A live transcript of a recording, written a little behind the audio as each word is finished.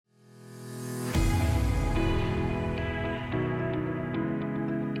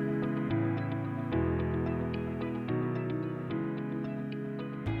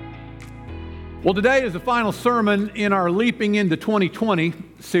Well, today is the final sermon in our Leaping into 2020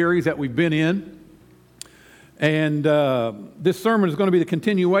 series that we've been in. And this sermon is going to be the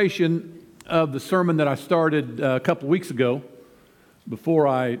continuation of the sermon that I started a couple weeks ago before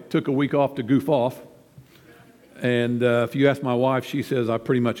I took a week off to goof off. And if you ask my wife, she says I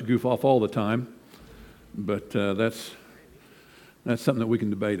pretty much goof off all the time. But that's something that we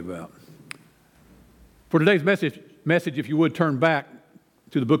can debate about. For today's message, if you would turn back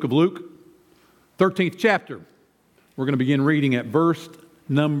to the book of Luke, 13th chapter. We're going to begin reading at verse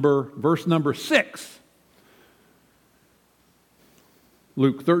number 6.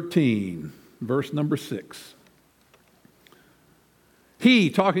 Luke 13, verse number 6. He,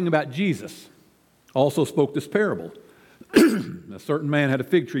 talking about Jesus, also spoke this parable. A certain man had a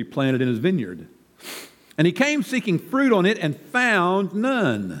fig tree planted in his vineyard, and he came seeking fruit on it and found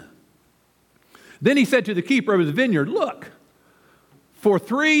none. Then he said to the keeper of his vineyard, "Look, for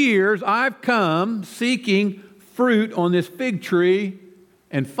 3 years I've come seeking fruit on this fig tree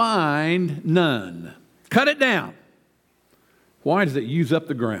and find none. Cut it down. Why does it use up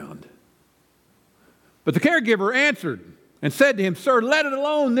the ground?" But the caregiver answered and said to him, "Sir, let it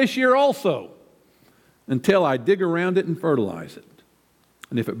alone this year also, until I dig around it and fertilize it.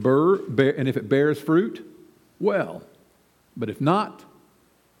 And if it bears fruit, well. But if not,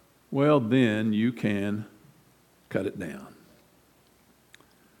 well, then you can cut it down."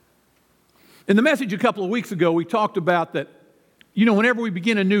 In the message a couple of weeks ago, we talked about that, whenever we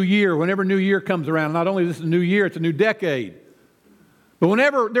begin a new year, whenever New Year comes around, not only is this a new year, it's a new decade. But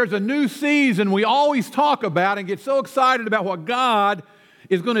whenever there's a new season, we always talk about and get so excited about what God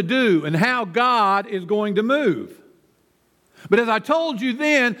is going to do and how God is going to move. But as I told you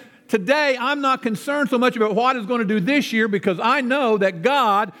then, today I'm not concerned so much about what He's going to do this year, because I know that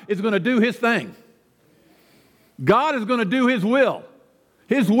God is going to do His thing. God is going to do His will.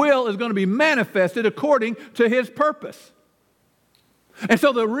 His will is going to be manifested according to His purpose. And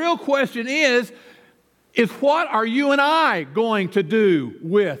so the real question is what are you and I going to do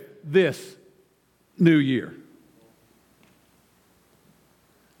with this new year?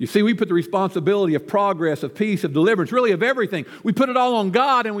 You see, we put the responsibility of progress, of peace, of deliverance, really of everything. We put it all on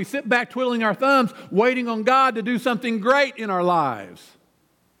God, and we sit back twiddling our thumbs, waiting on God to do something great in our lives.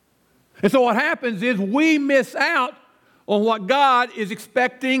 And so what happens is we miss out on what God is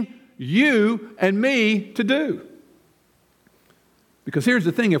expecting you and me to do. Because here's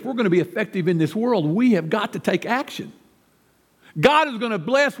the thing, if we're going to be effective in this world, we have got to take action. God is going to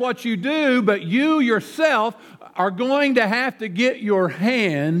bless what you do, but you yourself are going to have to get your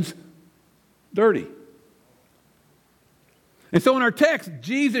hands dirty. And so in our text,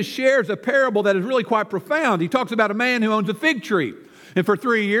 Jesus shares a parable that is really quite profound. He talks about a man who owns a fig tree. And for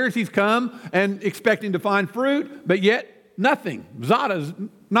 3 years he's come and expecting to find fruit, but yet nothing. Not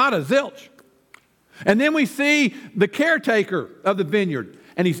a zilch. And then we see the caretaker of the vineyard,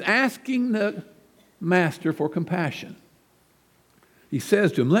 and he's asking the master for compassion. He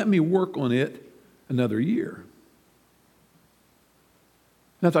says to him, "Let me work on it another year."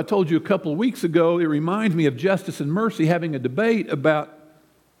 Now, as I told you a couple of weeks ago, it reminds me of justice and mercy having a debate about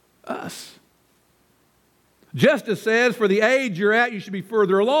us. Justice says, for the age you're at, you should be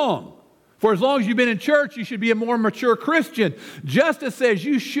further along. For as long as you've been in church, you should be a more mature Christian. Justice says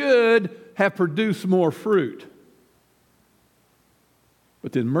you should have produced more fruit.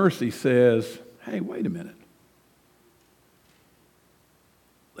 But then mercy says, hey, wait a minute.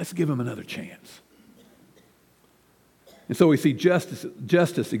 Let's give him another chance. And so we see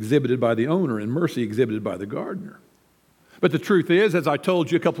justice exhibited by the owner and mercy exhibited by the gardener. But the truth is, as I told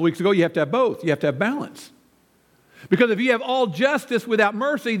you a couple of weeks ago, you have to have both. You have to have balance. Because if you have all justice without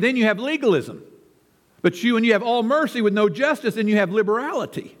mercy, then you have legalism. But when you have all mercy with no justice, then you have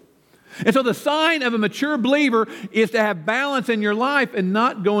liberality. And so the sign of a mature believer is to have balance in your life and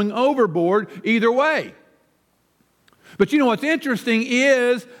not going overboard either way. But what's interesting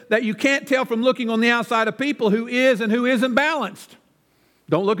is that you can't tell from looking on the outside of people who is and who isn't balanced.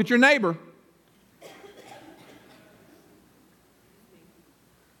 Don't look at your neighbor.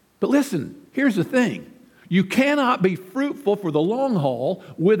 But listen, here's the thing. You cannot be fruitful for the long haul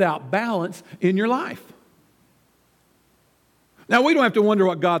without balance in your life. Now, we don't have to wonder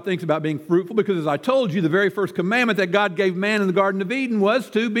what God thinks about being fruitful, because as I told you, the very first commandment that God gave man in the Garden of Eden was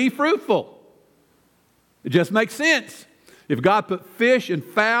to be fruitful. It just makes sense. If God put fish and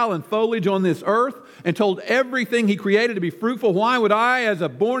fowl and foliage on this earth and told everything He created to be fruitful, why would I, as a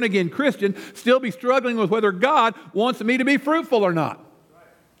born-again Christian, still be struggling with whether God wants me to be fruitful or not?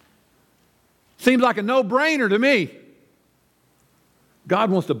 Seems like a no-brainer to me.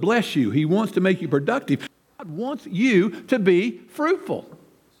 God wants to bless you. He wants to make you productive. God wants you to be fruitful.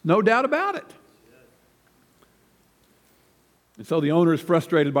 No doubt about it. And so the owner is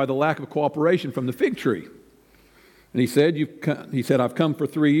frustrated by the lack of cooperation from the fig tree. And he said, I've come for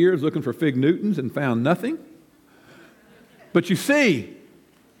 3 years looking for fig Newtons and found nothing. But you see,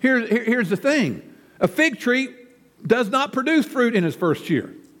 here's the thing. A fig tree does not produce fruit in its first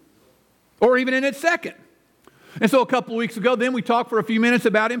year, or even in its second. And so a couple of weeks ago, then we talked for a few minutes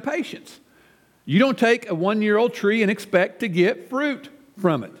about impatience. You don't take a 1-year-old tree and expect to get fruit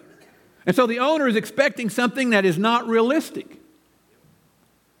from it. And so the owner is expecting something that is not realistic.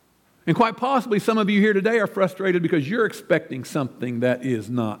 And quite possibly some of you here today are frustrated because you're expecting something that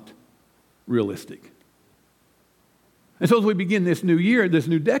is not realistic. And so as we begin this new year, this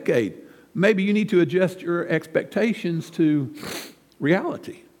new decade, maybe you need to adjust your expectations to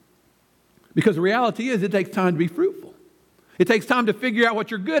reality. Because the reality is it takes time to be fruitful. It takes time to figure out what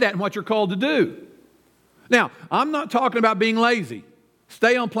you're good at and what you're called to do. Now, I'm not talking about being lazy.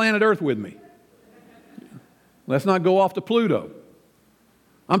 Stay on planet Earth with me. Let's not go off to Pluto.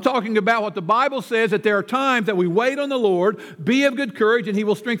 I'm talking about what the Bible says, that there are times that we wait on the Lord, be of good courage, and He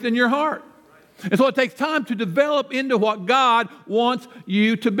will strengthen your heart. And so it takes time to develop into what God wants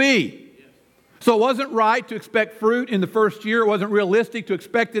you to be. So it wasn't right to expect fruit in the first year. It wasn't realistic to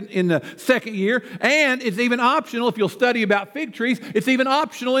expect it in the second year. And it's even optional, if you'll study about fig trees, it's even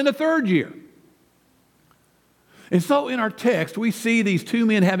optional in the third year. And so in our text, we see these two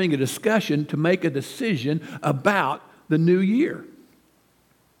men having a discussion to make a decision about the new year.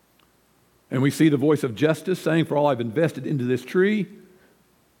 And we see the voice of justice saying, for all I've invested into this tree,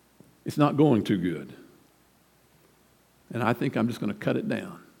 it's not going too good. And I think I'm just going to cut it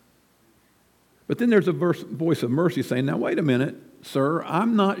down. But then there's a voice of mercy saying, now wait a minute, sir,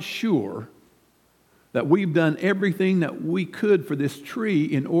 I'm not sure that we've done everything that we could for this tree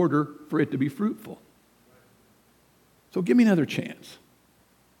in order for it to be fruitful. So give me another chance.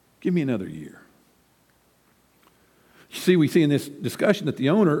 Give me another year. You see, we see in this discussion that the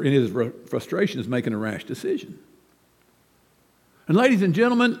owner, in his frustration, is making a rash decision. And ladies and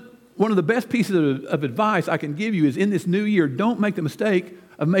gentlemen, one of the best pieces of advice I can give you is in this new year, don't make the mistake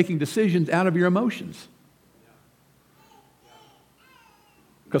of making decisions out of your emotions.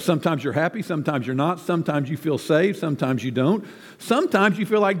 Because sometimes you're happy, sometimes you're not, sometimes you feel saved, sometimes you don't. Sometimes you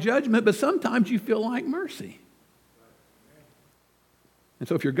feel like judgment, but sometimes you feel like mercy. And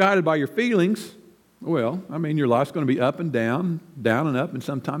so if you're guided by your feelings, well, I mean, your life's going to be up and down, down and up, and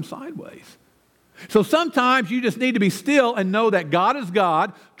sometimes sideways. So sometimes you just need to be still and know that God is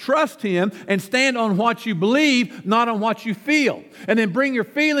God, trust Him, and stand on what you believe, not on what you feel. And then bring your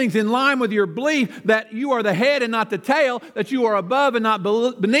feelings in line with your belief that you are the head and not the tail, that you are above and not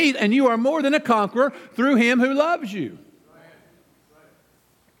beneath, and you are more than a conqueror through Him who loves you.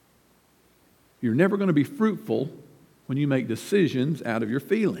 You're never going to be fruitful when you make decisions out of your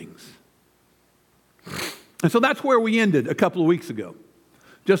feelings. And so that's where we ended a couple of weeks ago.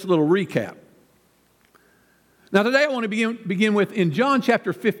 Just a little recap. Now today I want to begin with, in John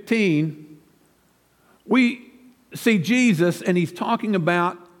chapter 15, we see Jesus and He's talking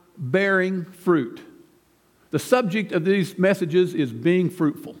about bearing fruit. The subject of these messages is being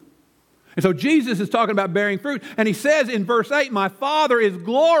fruitful. And so Jesus is talking about bearing fruit, and He says in verse 8, my Father is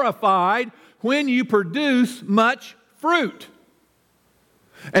glorified when you produce much fruit.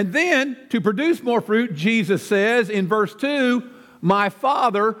 And then, to produce more fruit, Jesus says in verse 2, my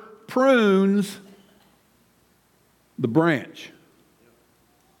Father prunes the branch.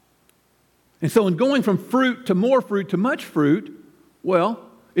 And so in going from fruit to much fruit, well,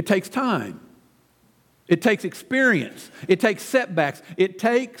 it takes time. It takes experience. It takes setbacks. It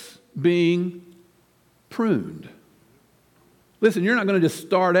takes being pruned. Listen, you're not going to just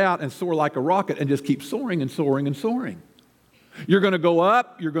start out and soar like a rocket and just keep soaring and soaring and soaring. You're going to go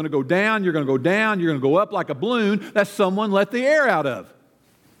up, you're going to go down, you're going to go down, you're going to go up like a balloon that someone let the air out of.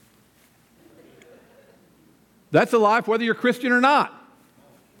 That's a life whether you're Christian or not.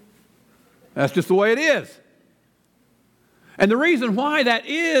 That's just the way it is. And the reason why that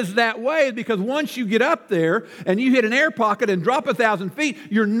is that way is because once you get up there and you hit an air pocket and drop 1,000 feet,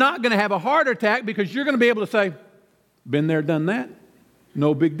 you're not going to have a heart attack because you're going to be able to say, been there, done that.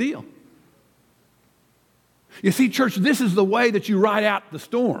 No big deal. You see, church, this is the way that you ride out the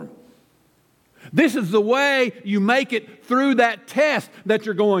storm. This is the way you make it through that test that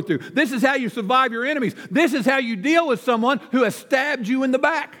you're going through. This is how you survive your enemies. This is how you deal with someone who has stabbed you in the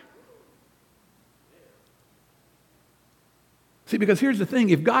back. See, because here's the thing.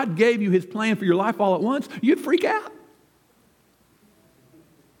 If God gave you His plan for your life all at once, you'd freak out.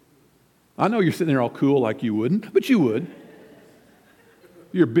 I know you're sitting there all cool like you wouldn't, but you would.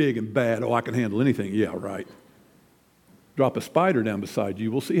 You're big and bad. Oh, I can handle anything. Yeah, right. Drop a spider down beside you.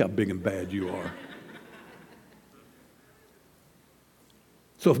 We'll see how big and bad you are.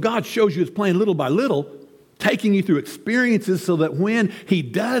 So if God shows you his plan little by little, taking you through experiences so that when he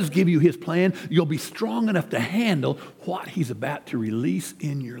does give you his plan, you'll be strong enough to handle what he's about to release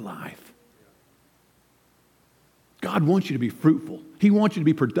in your life. God wants you to be fruitful. He wants you to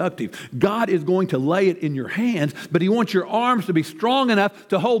be productive. God is going to lay it in your hands, but he wants your arms to be strong enough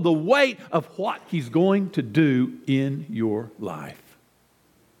to hold the weight of what he's going to do in your life.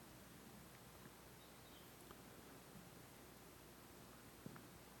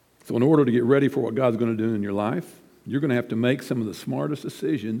 So in order to get ready for what God's going to do in your life, you're going to have to make some of the smartest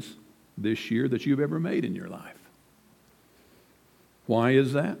decisions this year that you've ever made in your life. Why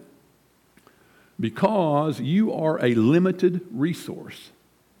is that? Because you are a limited resource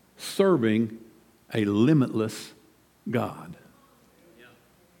serving a limitless God.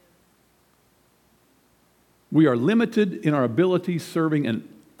 We are limited in our abilities serving an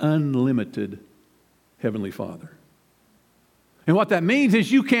unlimited Heavenly Father. And what that means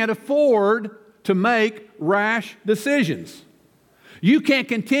is you can't afford to make rash decisions. You can't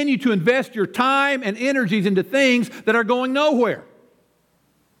continue to invest your time and energies into things that are going nowhere.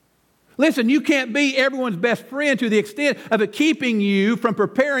 Listen, you can't be everyone's best friend to the extent of it keeping you from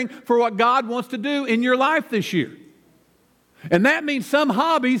preparing for what God wants to do in your life this year. And that means some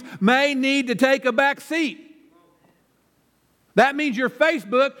hobbies may need to take a back seat. That means your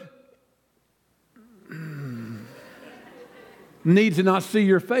Facebook needs to not see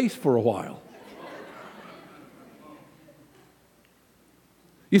your face for a while.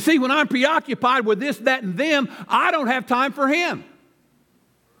 You see, when I'm preoccupied with this, that, and them, I don't have time for him.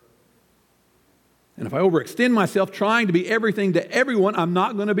 And if I overextend myself trying to be everything to everyone, I'm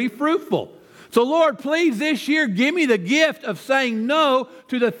not going to be fruitful. So Lord, please this year give me the gift of saying no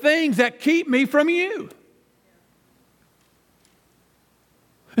to the things that keep me from you.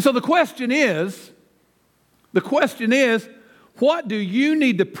 And so the question is, what do you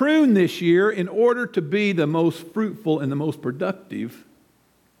need to prune this year in order to be the most fruitful and the most productive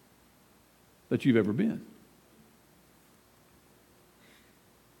that you've ever been?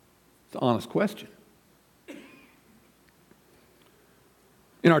 It's an honest question.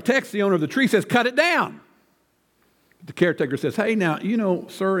 In our text, the owner of the tree says, cut it down. The caretaker says, hey, now,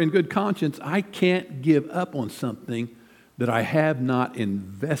 sir, in good conscience, I can't give up on something that I have not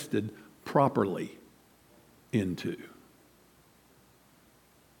invested properly into.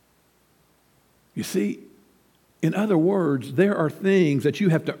 You see, in other words, there are things that you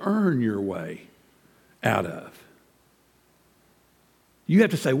have to earn your way out of. You have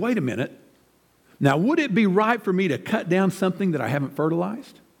to say, wait a minute. Now, would it be right for me to cut down something that I haven't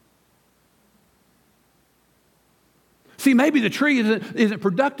fertilized? See, maybe the tree isn't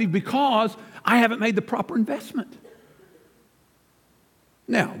productive because I haven't made the proper investment.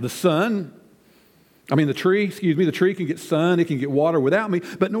 Now, the tree can get sun, it can get water without me,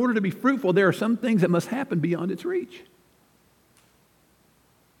 but in order to be fruitful, there are some things that must happen beyond its reach.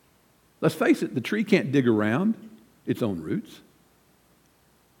 Let's face it, the tree can't dig around its own roots.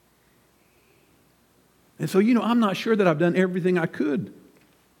 And so, I'm not sure that I've done everything I could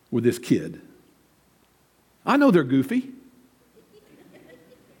with this kid. I know they're goofy.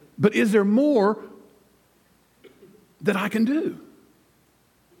 But is there more that I can do?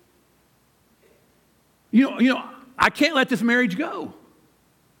 I can't let this marriage go.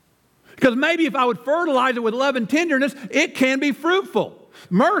 Because maybe if I would fertilize it with love and tenderness, it can be fruitful.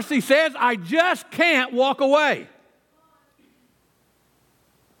 Mercy says, I just can't walk away.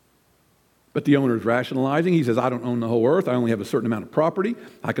 But the owner is rationalizing. He says, I don't own the whole earth. I only have a certain amount of property.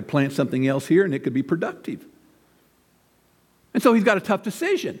 I could plant something else here and it could be productive. And so he's got a tough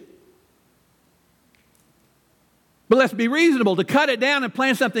decision. But let's be reasonable. To cut it down and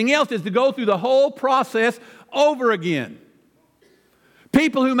plant something else is to go through the whole process over again.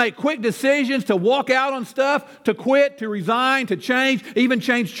 People who make quick decisions to walk out on stuff, to quit, to resign, to change, even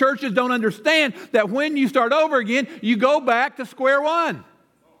change churches, don't understand that when you start over again, you go back to square one.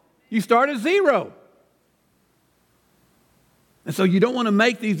 You start at zero. And so you don't want to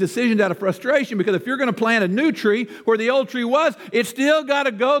make these decisions out of frustration, because if you're going to plant a new tree where the old tree was, it's still got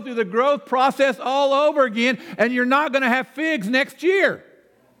to go through the growth process all over again, and you're not going to have figs next year.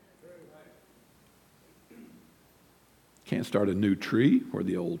 Can't start a new tree where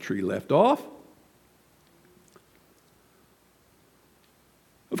the old tree left off.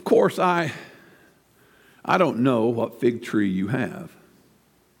 Of course, I don't know what fig tree you have.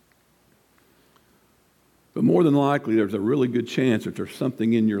 But more than likely, there's a really good chance that there's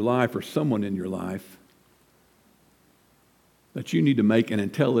something in your life or someone in your life that you need to make an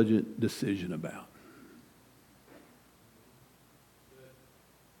intelligent decision about.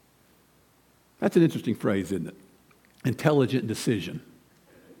 That's an interesting phrase, isn't it? Intelligent decision.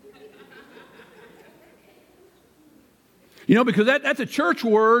 Because that's a church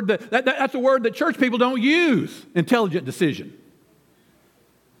word, that's a word that church people don't use, intelligent decision.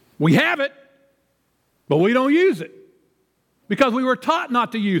 We have it, but we don't use it because we were taught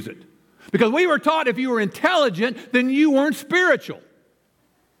not to use it. Because we were taught if you were intelligent, then you weren't spiritual.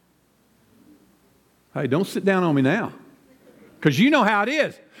 Hey, don't sit down on me now, because you know how it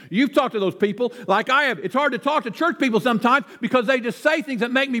is. You've talked to those people like I have. It's hard to talk to church people sometimes because they just say things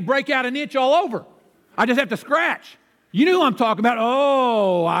that make me break out an itch all over. I just have to scratch. You know who I'm talking about.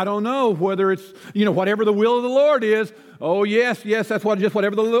 Oh, I don't know whether it's, whatever the will of the Lord is. Oh, yes, that's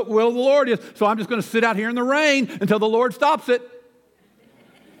whatever the will of the Lord is. So I'm just going to sit out here in the rain until the Lord stops it.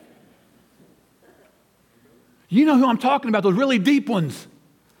 You know who I'm talking about, those really deep ones.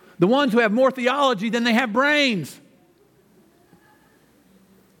 The ones who have more theology than they have brains.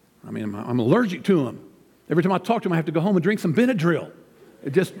 I mean, I'm allergic to them. Every time I talk to them, I have to go home and drink some Benadryl.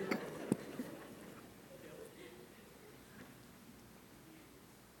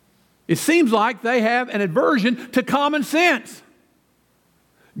 It seems like they have an aversion to common sense.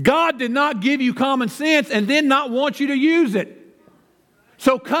 God did not give you common sense and then not want you to use it.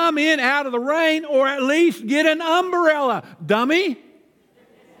 So come in out of the rain, or at least get an umbrella, dummy.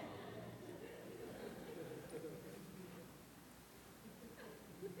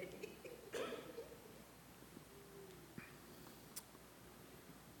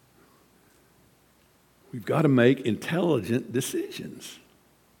 We've got to make intelligent decisions.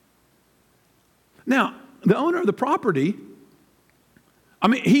 Now, the owner of the property,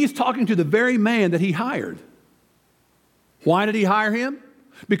 he's talking to the very man that he hired. Why did he hire him?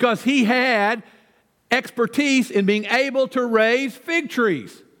 Because he had expertise in being able to raise fig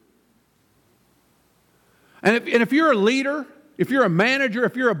trees. And if you're a leader, if you're a manager,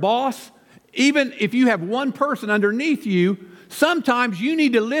 if you're a boss, even if you have one person underneath you, sometimes you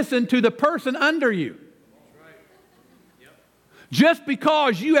need to listen to the person under you. Just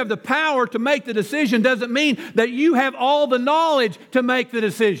because you have the power to make the decision doesn't mean that you have all the knowledge to make the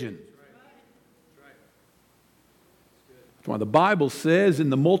decision. That's why the Bible says in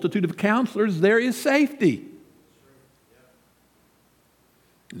the multitude of counselors there is safety.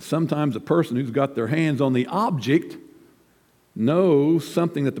 And sometimes a person who's got their hands on the object knows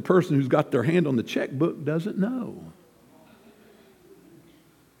something that the person who's got their hand on the checkbook doesn't know.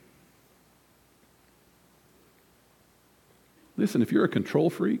 Listen, if you're a control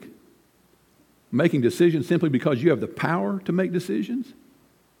freak, making decisions simply because you have the power to make decisions,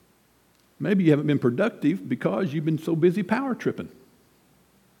 maybe you haven't been productive because you've been so busy power tripping.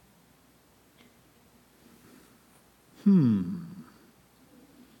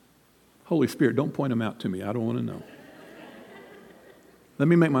 Holy Spirit, don't point them out to me. I don't want to know. Let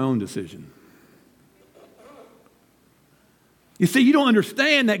me make my own decision. You see, you don't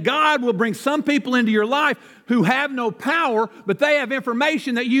understand that God will bring some people into your life who have no power, but they have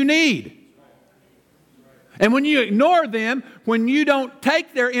information that you need. And when you ignore them, when you don't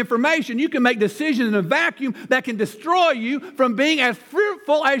take their information, you can make decisions in a vacuum that can destroy you from being as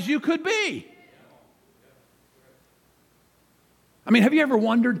fruitful as you could be. Have you ever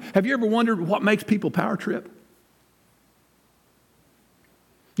wondered what makes people power trip?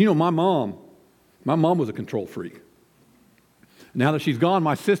 My mom was a control freak. Now that she's gone,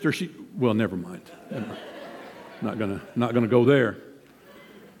 my sister, never mind. Not gonna go there.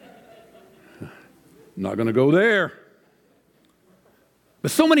 Not going to go there.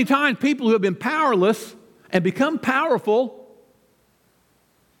 But so many times people who have been powerless and become powerful,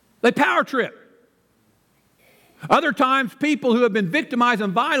 they power trip. Other times people who have been victimized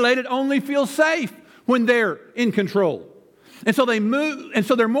and violated only feel safe when they're in control. And so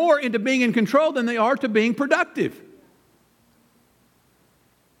they're more into being in control than they are to being productive.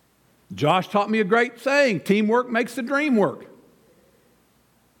 Josh taught me a great saying, teamwork makes the dream work.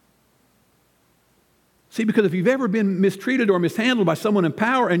 See, because if you've ever been mistreated or mishandled by someone in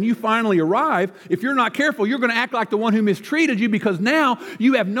power and you finally arrive, if you're not careful, you're going to act like the one who mistreated you because now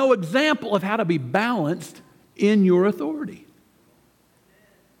you have no example of how to be balanced in your authority.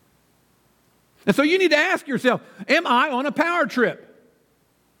 And so you need to ask yourself, am I on a power trip?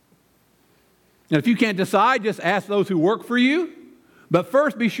 And if you can't decide, just ask those who work for you. But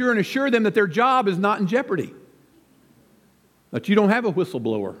first, be sure and assure them that their job is not in jeopardy. That you don't have a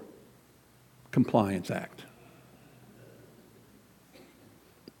whistleblower Compliance Act.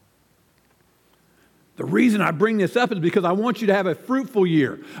 The reason I bring this up is because I want you to have a fruitful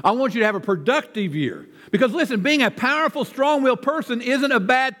year. I want you to have a productive year. Because listen, being a powerful, strong-willed person isn't a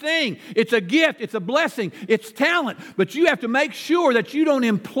bad thing. It's a gift. It's a blessing. It's talent. But you have to make sure that you don't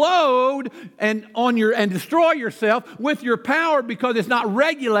implode and destroy yourself with your power because it's not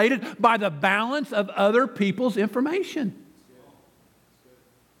regulated by the balance of other people's information.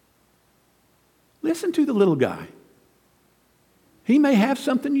 Listen to the little guy. He may have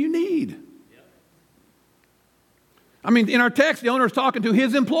something you need. I mean, in our text, the owner is talking to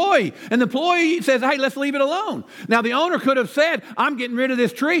his employee, and the employee says, hey, let's leave it alone. Now, the owner could have said, I'm getting rid of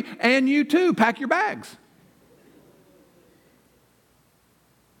this tree, and you too, pack your bags.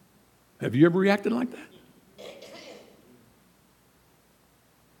 Have you ever reacted like that?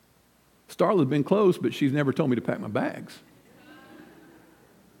 Starla's been close, but she's never told me to pack my bags.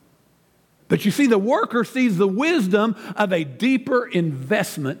 But you see, the worker sees the wisdom of a deeper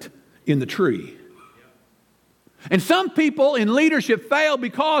investment in the tree. And some people in leadership fail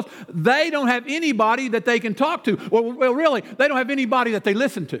because they don't have anybody that they can talk to. Well, really, they don't have anybody that they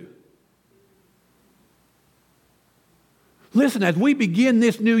listen to. Listen, as we begin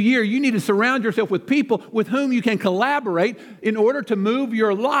this new year, you need to surround yourself with people with whom you can collaborate in order to move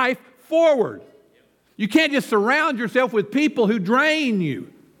your life forward. You can't just surround yourself with people who drain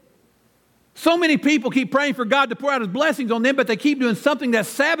you. So many people keep praying for God to pour out His blessings on them, but they keep doing something that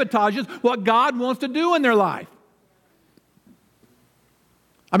sabotages what God wants to do in their life.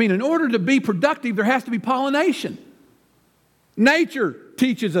 I mean, in order to be productive, there has to be pollination. Nature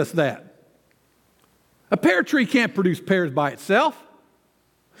teaches us that. A pear tree can't produce pears by itself.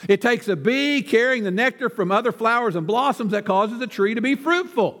 It takes a bee carrying the nectar from other flowers and blossoms that causes the tree to be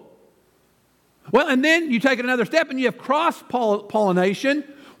fruitful. Well, and then you take it another step and you have cross-pollination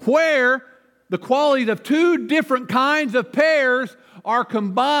where the qualities of two different kinds of pears are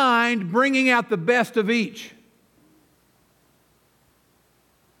combined, bringing out the best of each.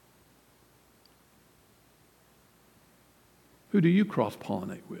 Who do you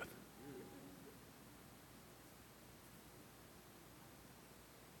cross-pollinate with?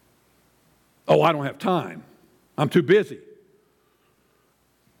 Oh, I don't have time. I'm too busy.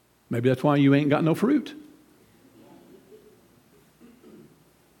 Maybe that's why you ain't got no fruit.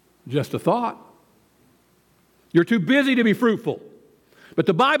 Just a thought. You're too busy to be fruitful. But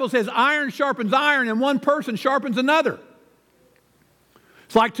the Bible says iron sharpens iron and one person sharpens another.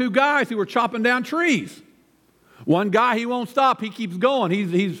 It's like two guys who were chopping down trees. One guy, he won't stop. He keeps going.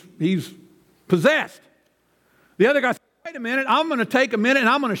 He's possessed. The other guy says, wait a minute, I'm going to take a minute and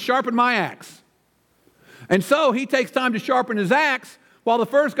I'm going to sharpen my axe. And so he takes time to sharpen his axe, while the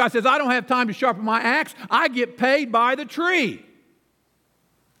first guy says, I don't have time to sharpen my axe. I get paid by the tree.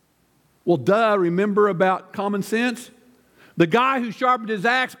 Well, remember about common sense? The guy who sharpened his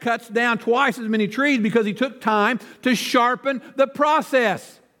axe cuts down twice as many trees because he took time to sharpen the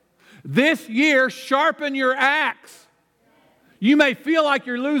process. This year, sharpen your axe. You may feel like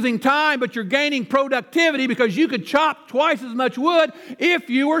you're losing time, but you're gaining productivity because you could chop twice as much wood if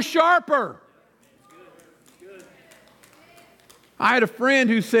you were sharper. I had a friend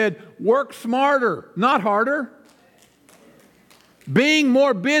who said, work smarter, not harder. Being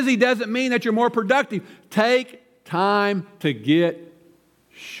more busy doesn't mean that you're more productive. Take time to get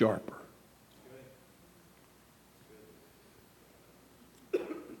sharper.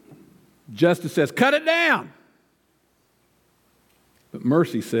 Justice says, cut it down. But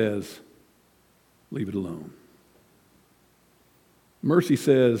mercy says, leave it alone. Mercy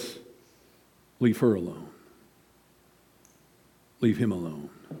says, leave her alone. Leave him alone.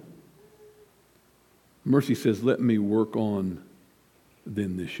 Mercy says, let me work on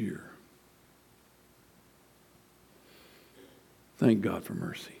them this year. Thank God for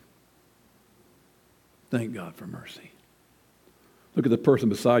mercy. Thank God for mercy. Look at the person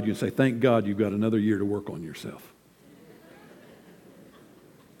beside you and say, thank God you've got another year to work on yourself.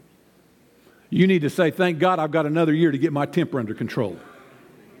 You need to say, thank God I've got another year to get my temper under control.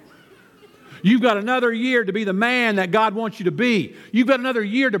 You've got another year to be the man that God wants you to be. You've got another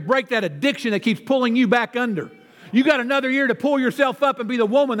year to break that addiction that keeps pulling you back under. You've got another year to pull yourself up and be the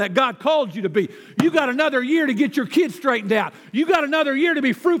woman that God called you to be. You've got another year to get your kids straightened out. You've got another year to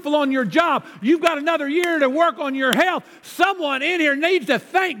be fruitful on your job. You've got another year to work on your health. Someone in here needs to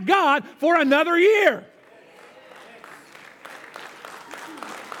thank God for another year.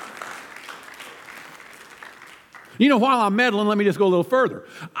 You know, while I'm meddling, let me just go a little further.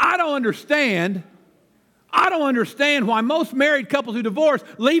 I don't understand why most married couples who divorce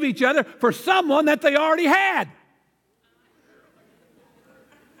leave each other for someone that they already had.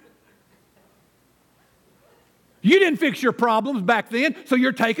 You didn't fix your problems back then, so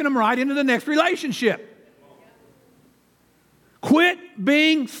you're taking them right into the next relationship. Quit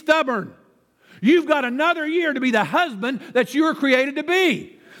being stubborn. You've got another year to be the husband that you were created to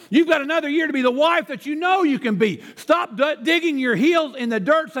be. You've got another year to be the wife that you know you can be. Stop digging your heels in the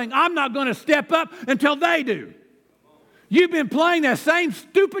dirt saying, I'm not going to step up until they do. You've been playing that same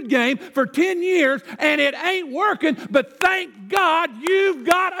stupid game for 10 years and it ain't working, but thank God you've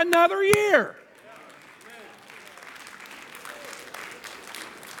got another year.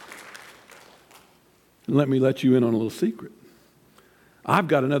 And let me let you in on a little secret. I've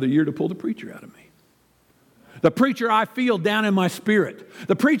got another year to pull the preacher out of me. The preacher I feel down in my spirit.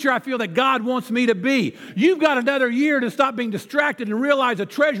 The preacher I feel that God wants me to be. You've got another year to stop being distracted and realize the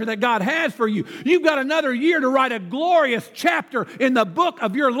treasure that God has for you. You've got another year to write a glorious chapter in the book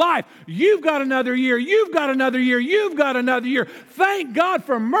of your life. You've got another year. You've got another year. You've got another year. Thank God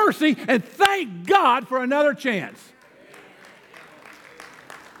for mercy and thank God for another chance.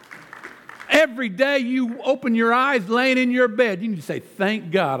 Every day you open your eyes laying in your bed, you need to say, thank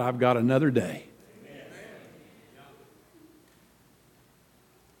God I've got another day.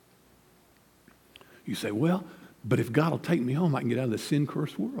 You say, well, but if God will take me home, I can get out of this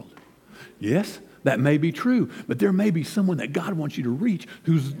sin-cursed world. Yes, that may be true, but there may be someone that God wants you to reach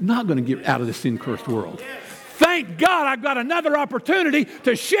who's not going to get out of the sin-cursed world. Yes. Thank God I've got another opportunity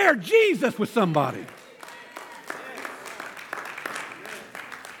to share Jesus with somebody.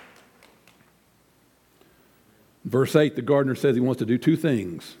 Verse 8, the gardener says he wants to do two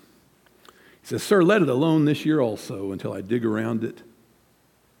things. He says, sir, let it alone this year also until I dig around it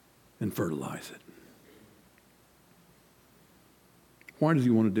and fertilize it. Why does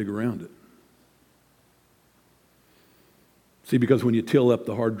he want to dig around it? See, because when you till up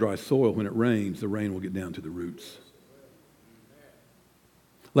the hard, dry soil, when it rains, the rain will get down to the roots.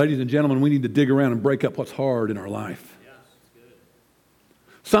 Ladies and gentlemen, we need to dig around and break up what's hard in our life.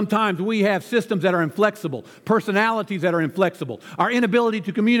 Sometimes we have systems that are inflexible, personalities that are inflexible, our inability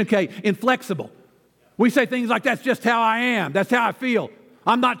to communicate inflexible. We say things like, that's just how I am, that's how I feel,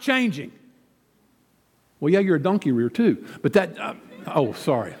 I'm not changing. Well, yeah, you're a donkey rear too, but that... oh,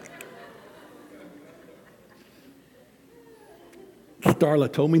 sorry.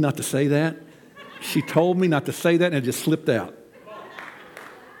 Darla told me not to say that. She told me not to say that, and it just slipped out.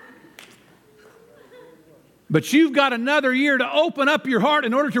 But you've got another year to open up your heart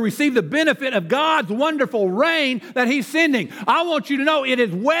in order to receive the benefit of God's wonderful rain that He's sending. I want you to know it is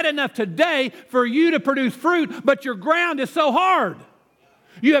wet enough today for you to produce fruit, but your ground is so hard.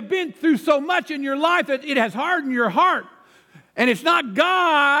 You have been through so much in your life that it has hardened your heart. And it's not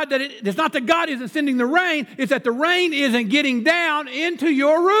God it's not that God isn't sending the rain, it's that the rain isn't getting down into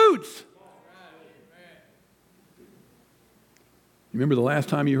your roots. You remember the last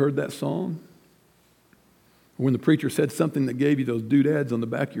time you heard that song? When the preacher said something that gave you those doodads on the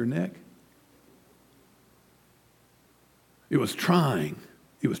back of your neck? It was trying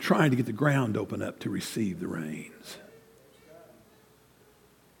to get the ground open up to receive the rains.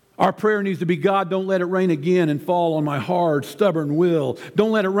 Our prayer needs to be, God, don't let it rain again and fall on my hard, stubborn will. Don't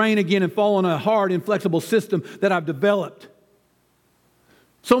let it rain again and fall on a hard, inflexible system that I've developed.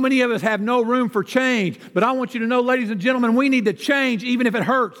 So many of us have no room for change. But I want you to know, ladies and gentlemen, we need to change even if it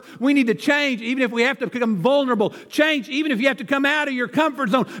hurts. We need to change even if we have to become vulnerable. Change even if you have to come out of your comfort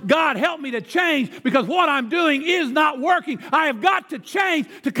zone. God, help me to change because what I'm doing is not working. I have got to change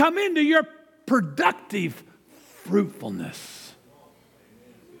to come into your productive fruitfulness.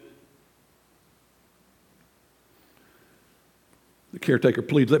 The caretaker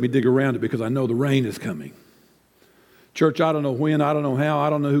pleads, let me dig around it because I know the rain is coming. Church, I don't know when, I don't know how, I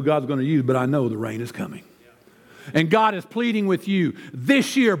don't know who God's going to use, but I know the rain is coming. And God is pleading with you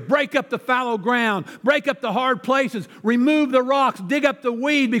this year, break up the fallow ground, break up the hard places, remove the rocks, dig up the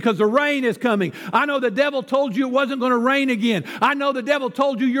weed because the rain is coming. I know the devil told you it wasn't going to rain again. I know the devil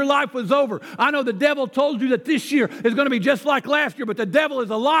told you your life was over. I know the devil told you that this year is going to be just like last year, but the devil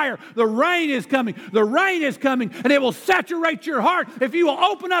is a liar. The rain is coming. The rain is coming, and it will saturate your heart if you will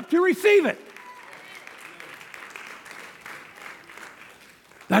open up to receive it.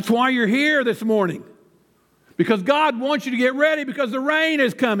 That's why you're here this morning. Because God wants you to get ready because the rain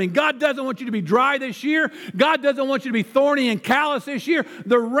is coming. God doesn't want you to be dry this year. God doesn't want you to be thorny and callous this year.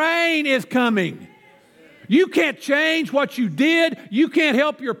 The rain is coming. You can't change what you did. You can't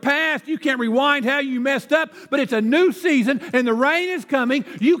help your past. You can't rewind how you messed up. But it's a new season and the rain is coming.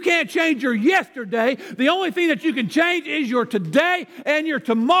 You can't change your yesterday. The only thing that you can change is your today and your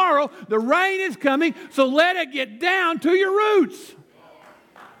tomorrow. The rain is coming, so let it get down to your roots.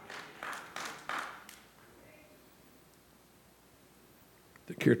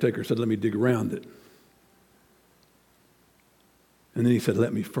 The caretaker said, let me dig around it. And then he said,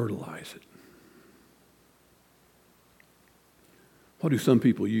 let me fertilize it. What do some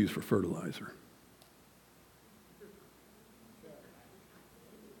people use for fertilizer?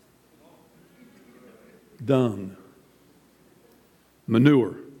 Dung.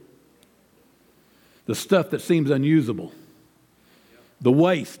 Manure. The stuff that seems unusable. The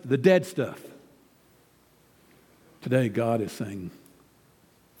waste, the dead stuff. Today, God is saying,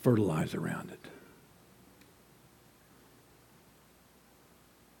 fertilize around it.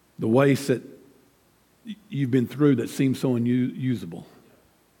 The waste that you've been through that seem so unusable.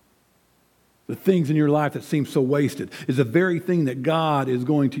 The things in your life that seem so wasted is the very thing that God is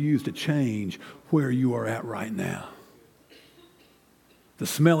going to use to change where you are at right now. The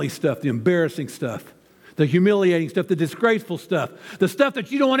smelly stuff, the embarrassing stuff, the humiliating stuff, the disgraceful stuff, the stuff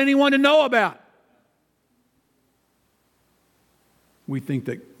that you don't want anyone to know about. We think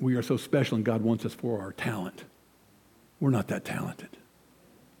that we are so special and God wants us for our talent. We're not that talented.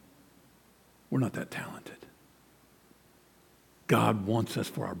 We're not that talented. God wants us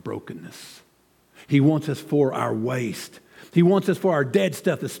for our brokenness. He wants us for our waste. He wants us for our dead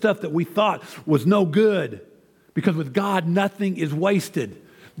stuff, the stuff that we thought was no good. Because with God, nothing is wasted.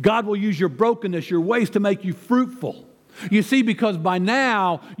 God will use your brokenness, your waste, to make you fruitful. You see, because by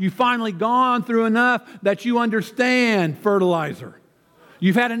now, you've finally gone through enough that you understand fertilizer.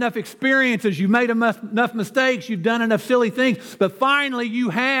 You've had enough experiences. You've made enough mistakes. You've done enough silly things. But finally, you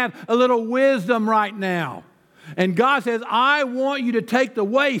have a little wisdom right now. And God says, I want you to take the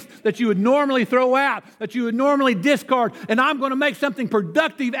waste that you would normally throw out, that you would normally discard, and I'm going to make something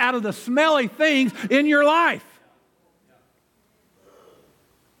productive out of the smelly things in your life.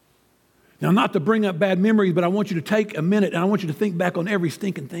 Now, not to bring up bad memories, but I want you to take a minute and I want you to think back on every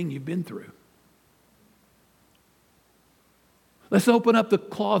stinking thing you've been through. Let's open up the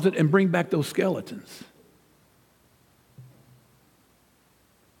closet and bring back those skeletons.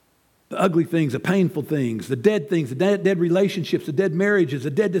 The ugly things, the painful things, the dead things, the dead relationships, the dead marriages, the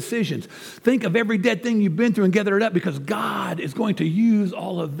dead decisions. Think of every dead thing you've been through and gather it up, because God is going to use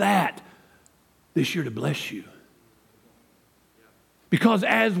all of that this year to bless you. Because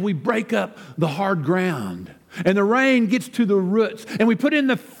as we break up the hard ground and the rain gets to the roots and we put in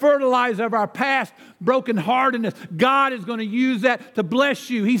the fertilizer of our past brokenheartedness, God is going to use that to bless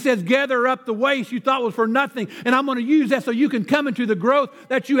you. He says, gather up the waste you thought was for nothing, and I'm going to use that so you can come into the growth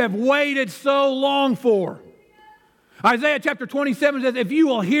that you have waited so long for. Isaiah chapter 27 says, if you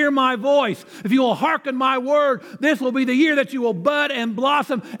will hear my voice, if you will hearken my word, this will be the year that you will bud and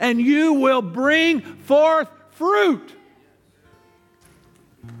blossom and you will bring forth fruit.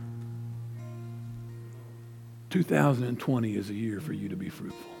 2020 is a year for you to be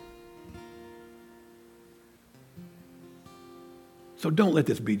fruitful. So don't let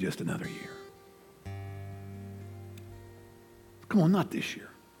this be just another year. Come on, not this year.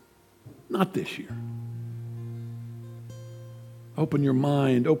 Not this year. Open your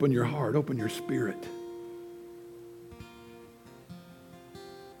mind, open your heart, open your spirit.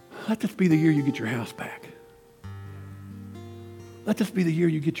 Let this be the year you get your house back. Let this be the year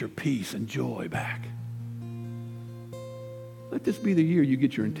you get your peace and joy back. Let this be the year you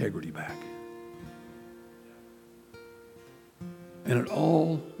get your integrity back. And it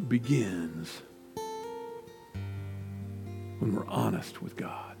all begins when we're honest with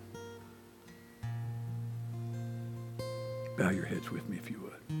God. Bow your heads with me if you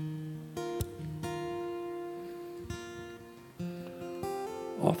would.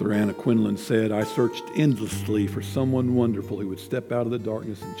 Author Anna Quindlen said, I searched endlessly for someone wonderful who would step out of the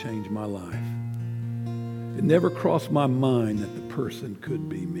darkness and change my life. It never crossed my mind that the person could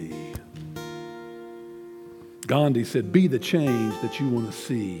be me. Gandhi said, be the change that you want to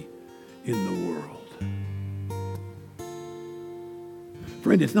see in the world.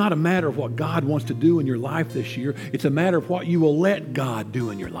 Friend, it's not a matter of what God wants to do in your life this year. It's a matter of what you will let God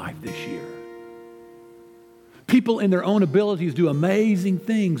do in your life this year. People in their own abilities do amazing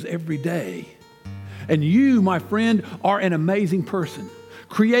things every day. And you, my friend, are an amazing person,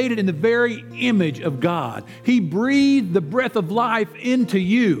 created in the very image of God. He breathed the breath of life into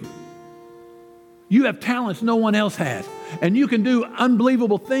you. You have talents no one else has. And you can do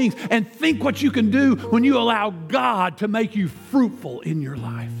unbelievable things. And think what you can do when you allow God to make you fruitful in your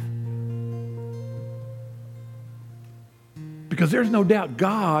life. Because there's no doubt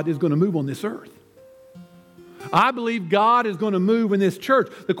God is going to move on this earth. I believe God is going to move in this church.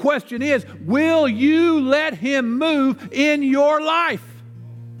 The question is, will you let Him move in your life?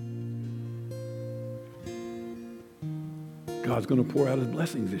 God's going to pour out His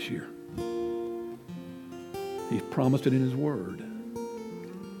blessings this year. He's promised it in His Word.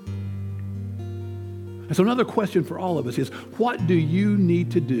 And so another question for all of us is, what do you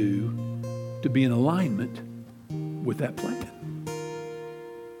need to do to be in alignment with that plan?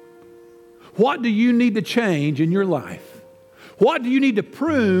 What do you need to change in your life? What do you need to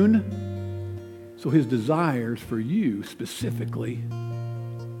prune so His desires for you specifically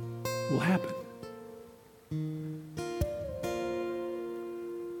will happen?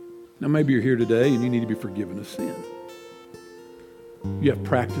 Now, maybe you're here today and you need to be forgiven of sin. You have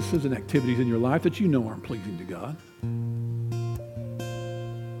practices and activities in your life that you know aren't pleasing to God.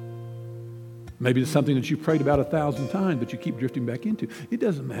 Maybe it's something that you prayed about 1,000 times, but you keep drifting back into. It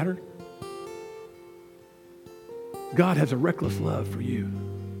doesn't matter. God has a reckless love for you.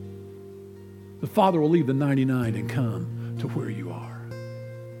 The Father will leave the 99 and come to where you are.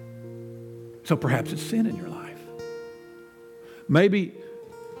 So perhaps it's sin in your life. Maybe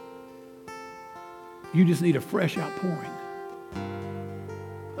you just need a fresh outpouring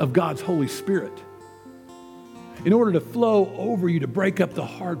of God's Holy Spirit in order to flow over you to break up the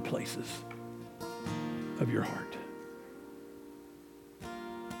hard places of your heart.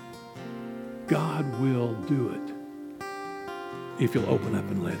 God will do it if you'll open up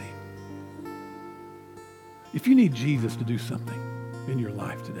and let Him. If you need Jesus to do something in your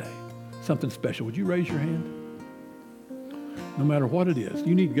life today, something special, would you raise your hand? No matter what it is,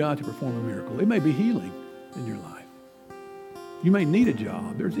 you need God to perform a miracle. It may be healing in your life. You may need a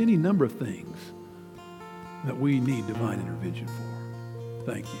job. There's any number of things that we need divine intervention for.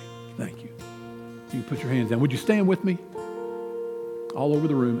 Thank you. Thank you. You can put your hands down. Would you stand with me? All over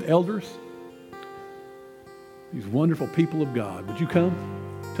the room. Elders, these wonderful people of God, would you come?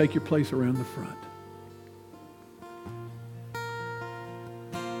 Take your place around the front.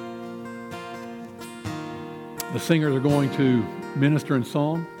 The singers are going to minister in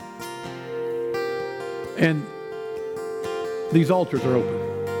song. And these altars are open.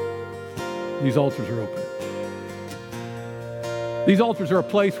 These altars are open. These altars are a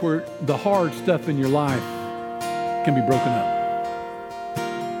place where the hard stuff in your life can be broken up.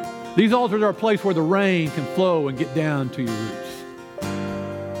 These altars are a place where the rain can flow and get down to your roots.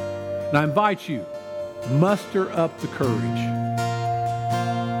 And I invite you, muster up the courage.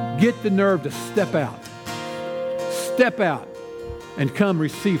 Get the nerve to step out. Step out and come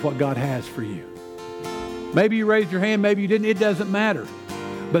receive what God has for you. Maybe you raised your hand, maybe you didn't. It doesn't matter.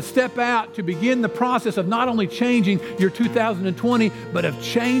 But step out to begin the process of not only changing your 2020, but of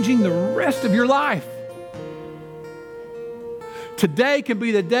changing the rest of your life. Today can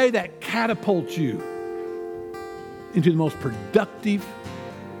be the day that catapults you into the most productive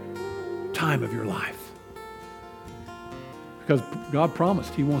time of your life. Because God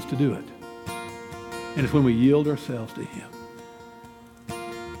promised He wants to do it. And it's when we yield ourselves to Him.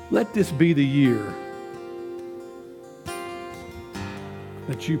 Let this be the year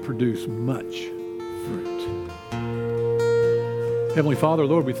that you produce much fruit. Heavenly Father,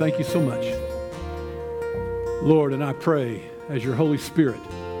 Lord, we thank you so much. Lord, and I pray as your Holy Spirit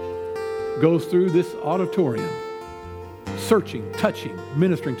goes through this auditorium, searching, touching,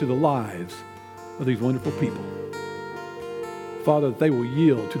 ministering to the lives of these wonderful people. Father, that they will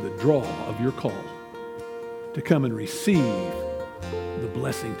yield to the draw of your call to come and receive the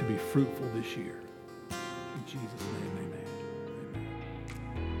blessing to be fruitful this year. In Jesus' name, amen.